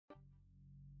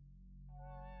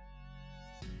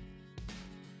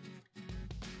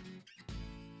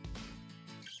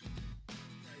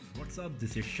What's up,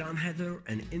 this is Shan Heather,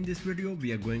 and in this video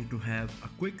we are going to have a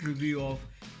quick review of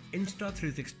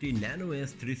Insta360 Nano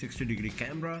S 360-degree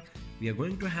camera. We are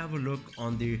going to have a look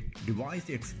on the device,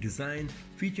 its design,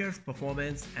 features,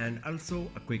 performance, and also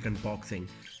a quick unboxing.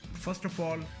 First of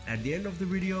all, at the end of the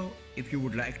video, if you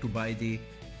would like to buy the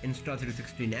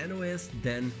Insta360 Nano S,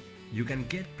 then you can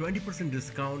get 20%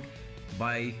 discount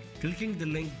by clicking the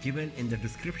link given in the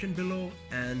description below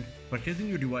and purchasing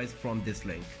your device from this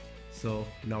link. So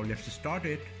now let's start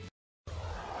it.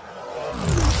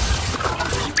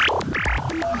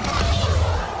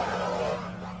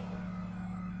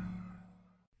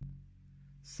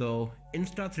 So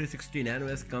Insta360 Nano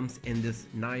S comes in this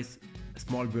nice,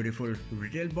 small, beautiful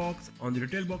retail box. On the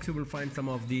retail box you will find some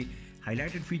of the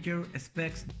highlighted feature,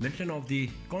 specs, mention of the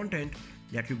content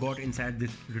that you got inside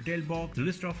this retail box, the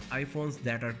list of iPhones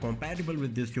that are compatible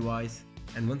with this device,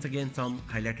 and once again some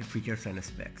highlighted features and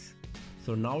specs.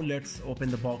 So now let's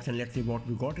open the box and let's see what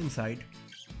we got inside.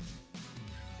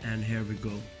 And here we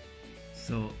go.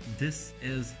 So this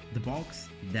is the box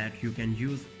that you can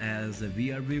use as a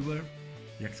VR viewer.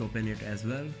 Let's open it as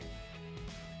well.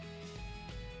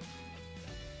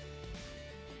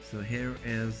 So here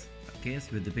is a case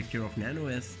with the picture of Nano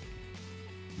S,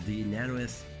 the Nano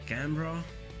S camera,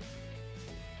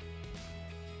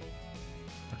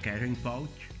 a carrying pouch,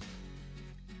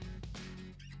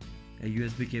 a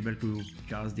USB cable to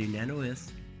charge the Nano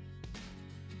S,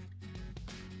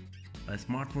 a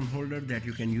smartphone holder that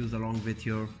you can use along with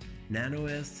your Nano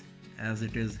S as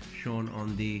it is shown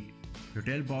on the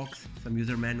retail box, some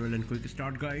user manual and quick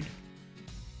start guide.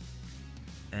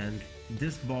 And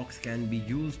this box can be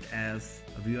used as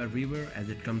a VR viewer as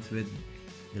it comes with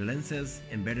the lenses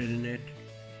embedded in it.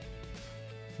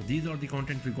 So these are the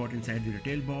content we got inside the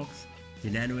retail box: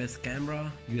 the Nano S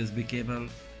camera, USB cable,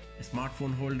 a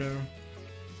smartphone holder,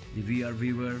 the VR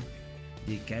viewer,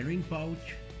 the carrying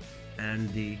pouch, and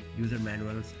the user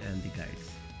manuals and the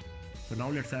guides. So now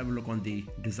let's have a look on the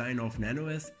design of Nano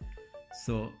S.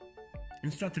 So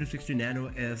Insta360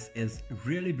 Nano S is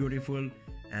really beautiful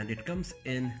and it comes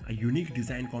in a unique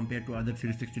design compared to other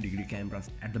 360-degree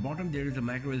cameras. At the bottom there is a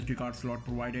micro SD card slot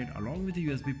provided along with a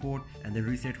USB port and the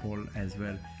reset hole as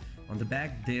well. On the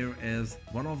back there is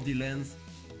one of the lens,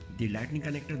 the lightning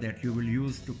connector that you will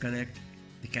use to connect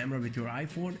the camera with your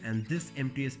iPhone, and this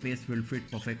empty space will fit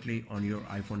perfectly on your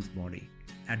iPhone's body.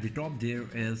 At the top there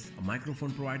is a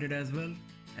microphone provided as well,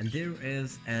 and there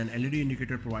is an LED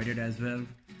indicator provided as well.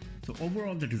 So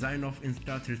overall the design of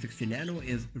Insta360 Nano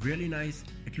is really nice.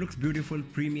 It looks beautiful,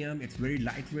 premium, it's very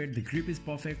lightweight, the grip is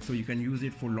perfect so you can use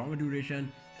it for longer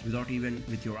duration without even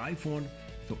with your iPhone.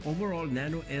 So overall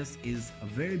Nano S is a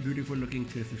very beautiful looking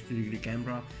 360-degree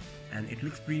camera and it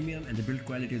looks premium and the build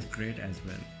quality is great as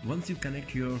well. Once you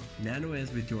connect your Nano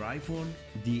S with your iPhone,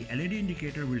 the LED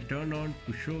indicator will turn on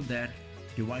to show that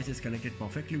the device is connected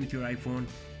perfectly with your iPhone.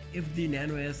 If the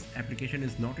Nano S application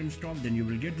is not installed, then you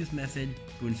will get this message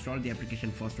to install the application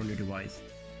first on your device.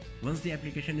 Once the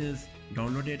application is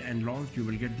downloaded and launched, you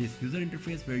will get this user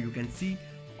interface where you can see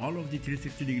all of the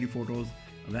 360-degree photos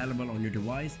available on your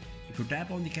device. If you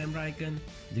tap on the camera icon,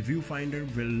 the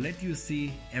viewfinder will let you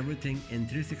see everything in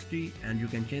 360 and you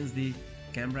can change the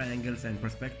camera angles and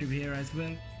perspective here as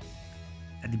well.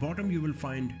 At the bottom you will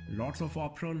find lots of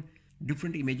options,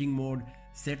 different imaging mode,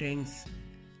 settings,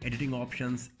 editing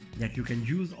options that you can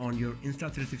use on your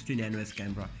Insta360 Nano S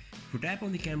camera. If you tap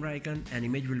on the camera icon, an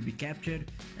image will be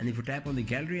captured, and if you tap on the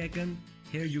gallery icon,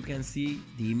 here you can see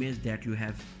the image that you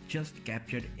have just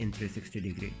captured in 360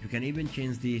 degree. You can even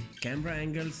change the camera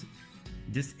angles.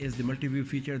 This is the multi-view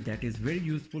feature that is very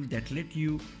useful, that let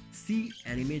you see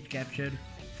an image captured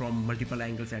from multiple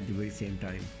angles at the very same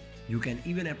time. You can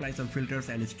even apply some filters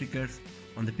and stickers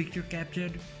on the picture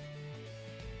captured.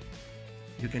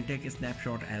 You can take a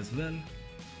snapshot as well.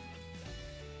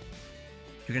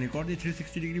 You can record the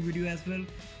 360-degree video as well,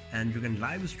 and you can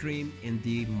live stream in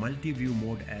the multi-view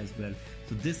mode as well.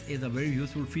 So this is a very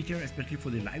useful feature, especially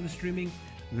for the live streaming,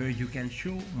 where you can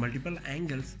show multiple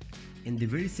angles in the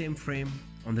very same frame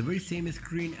on the very same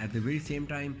screen at the very same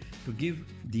time to give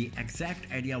the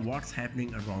exact idea what's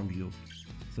happening around you.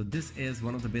 So this is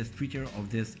one of the best features of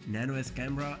this Nano S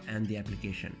camera and the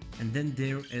application. And then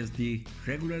there is the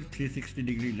regular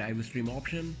 360-degree live stream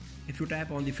option. If you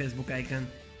tap on the Facebook icon,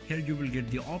 here you will get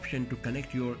the option to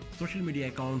connect your social media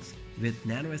accounts with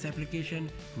Nano S application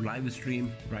to live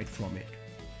stream right from it.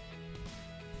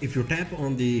 If you tap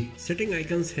on the setting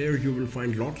icons, here you will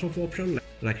find lots of options,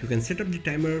 like you can set up the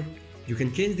timer, you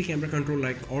can change the camera control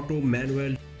like auto,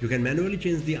 manual, you can manually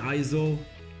change the ISO,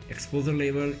 exposure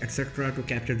level, etc. to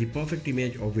capture the perfect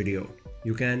image or video.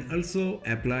 You can also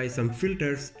apply some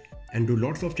filters and do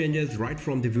lots of changes right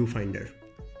from the viewfinder.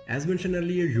 As mentioned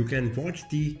earlier, you can watch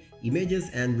the images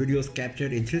and videos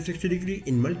captured in 360 degree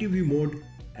in multi-view mode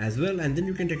as well, and then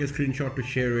you can take a screenshot to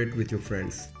share it with your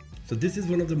friends. So this is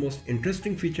one of the most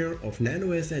interesting feature of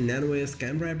Nano S and Nano S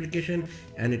camera application,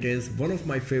 and it is one of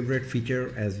my favorite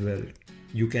feature as well.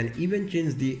 You can even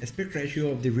change the aspect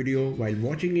ratio of the video while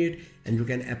watching it, and you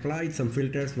can apply some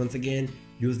filters, once again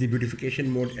use the beautification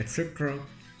mode, etc.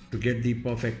 to get the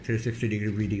perfect 360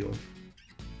 degree video.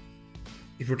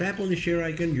 If you tap on the share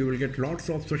icon, you will get lots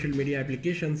of social media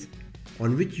applications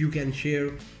on which you can share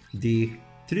the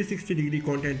 360 degree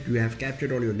content you have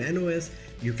captured on your Nano S.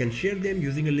 You can share them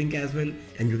using a link as well,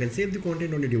 and you can save the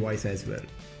content on your device as well.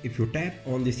 If you tap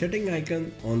on the setting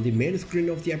icon on the main screen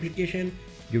of the application,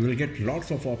 you will get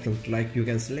lots of options, like you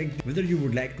can select whether you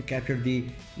would like to capture the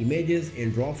images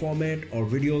in RAW format or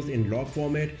videos in log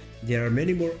format. There are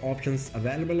many more options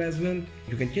available as well.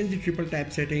 You can change the triple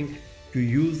tap setting to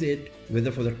use it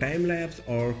whether for the time lapse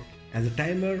or as a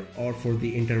timer or for the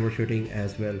interval shooting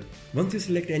as well. Once you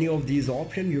select any of these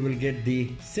options, you will get the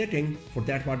setting for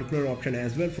that particular option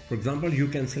as well. For example, you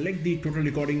can select the total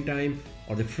recording time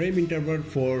or the frame interval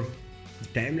for the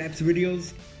time-lapse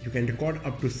videos. You can record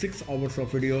up to 6 hours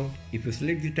of video. If you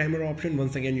select the timer option,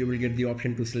 once again you will get the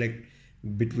option to select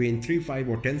between 3, 5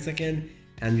 or 10 seconds,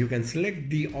 and you can select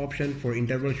the option for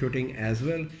interval shooting as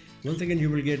well. Once again you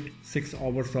will get 6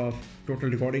 hours of total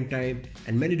recording time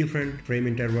and many different frame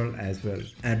interval as well.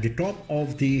 At the top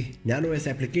of the Nano S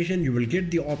application, you will get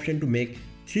the option to make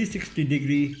 360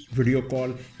 degree video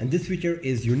call, and this feature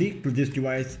is unique to this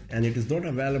device and it is not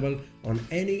available on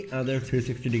any other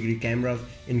 360 degree cameras,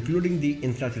 including the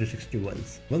Insta360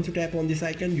 ones. Once you tap on this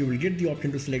icon, you will get the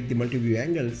option to select the multi-view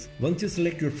angles. Once you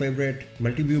select your favorite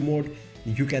multi-view mode,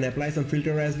 you can apply some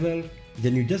filter as well.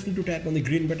 Then you just need to tap on the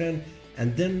green button,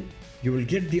 and then you will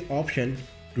get the option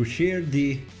to share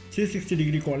the 360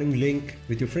 degree calling link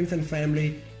with your friends and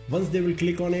family. Once they will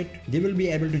click on it, they will be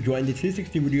able to join the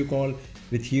 360 video call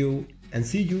with you and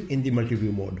see you in the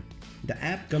multi-view mode. The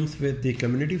app comes with the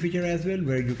community feature as well,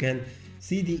 where you can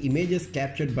see the images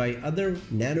captured by other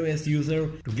Nano S user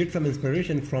to get some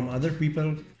inspiration from other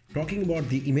people. Talking about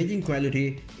the imaging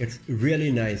quality, it's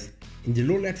really nice. In the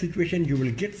low light situation, you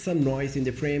will get some noise in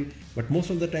the frame, but most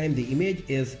of the time the image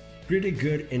is pretty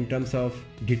good in terms of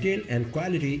detail and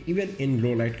quality even in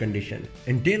low light condition.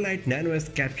 In daylight, Nano S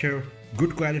capture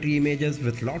good quality images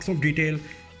with lots of detail.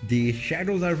 The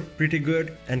shadows are pretty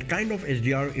good and kind of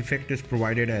HDR effect is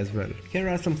provided as well. Here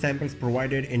are some samples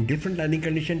provided in different lighting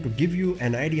conditions to give you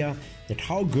an idea that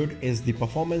how good is the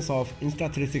performance of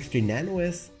Insta360 Nano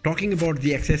S. Talking about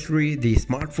the accessory, the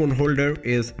smartphone holder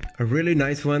is a really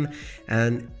nice one,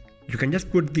 and you can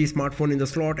just put the smartphone in the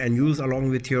slot and use along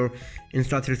with your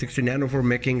Insta360 Nano for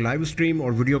making live stream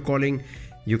or video calling.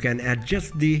 You can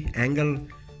adjust the angle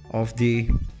of the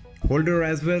holder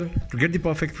as well to get the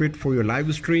perfect fit for your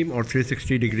live stream or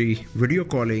 360 degree video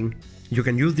calling. You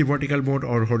can use the vertical mode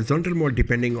or horizontal mode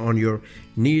depending on your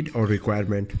need or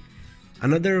requirement.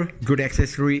 Another good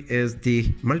accessory is the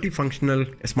multifunctional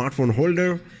smartphone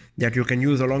holder that you can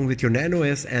use along with your Nano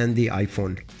S and the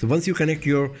iPhone. So once you connect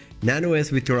your Nano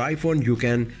S with your iPhone, you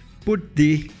can put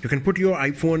your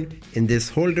iPhone in this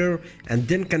holder and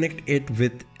then connect it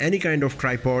with any kind of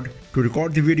tripod to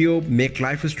record the video, make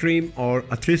live stream or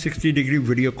a 360 degree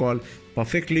video call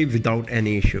perfectly without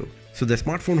any issue. So the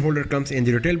smartphone holder comes in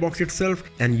the retail box itself,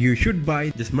 and you should buy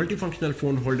this multifunctional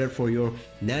phone holder for your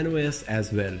Nano S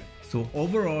as well. So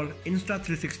overall,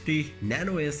 Insta360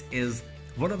 Nano S is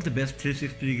one of the best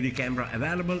 360 degree camera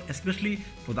available, especially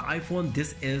for the iPhone.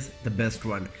 This is the best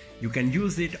one. You can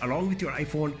use it along with your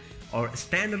iPhone or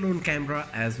standalone camera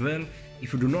as well.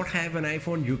 If you do not have an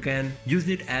iPhone, you can use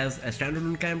it as a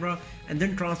standalone camera and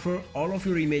then transfer all of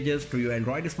your images to your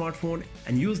Android smartphone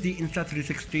and use the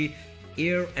Insta360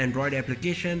 Air Android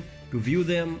application to view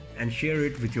them and share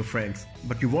it with your friends.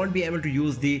 But you won't be able to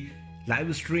use the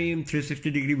live stream, 360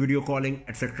 degree video calling,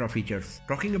 etc. features.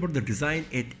 Talking about the design,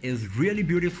 it is really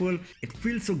beautiful. It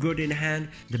feels so good in hand.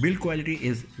 The build quality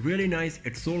is really nice.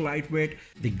 It's so lightweight.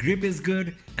 The grip is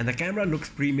good and the camera looks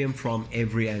premium from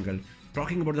every angle.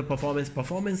 Talking about the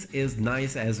performance is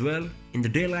nice as well. In the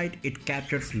daylight, it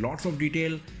captures lots of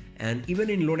detail, and even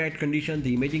in low light condition,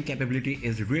 the imaging capability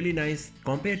is really nice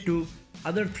compared to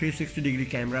other 360 degree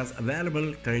cameras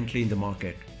available currently in the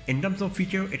market. In terms of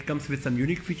feature, it comes with some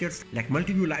unique features like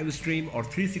multi-view live stream or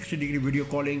 360 degree video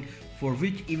calling, for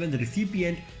which even the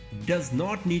recipient does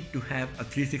not need to have a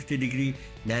 360 degree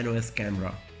Nano S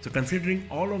camera. So considering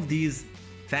all of these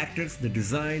factors, the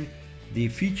design, the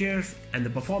features and the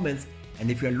performance, And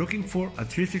if you are looking for a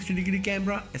 360-degree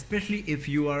camera, especially if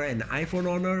you are an iPhone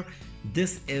owner,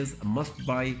 this is a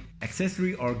must-buy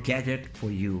accessory or gadget for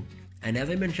you. And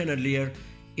as I mentioned earlier,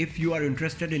 if you are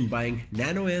interested in buying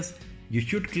Nano S, you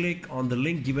should click on the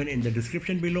link given in the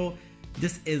description below.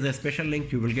 This is a special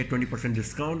link, you will get 20%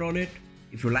 discount on it.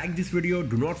 If you like this video,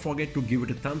 do not forget to give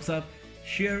it a thumbs up,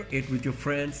 share it with your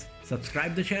friends,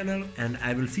 subscribe the channel, and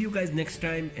I will see you guys next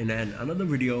time in another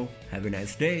video. Have a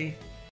nice day.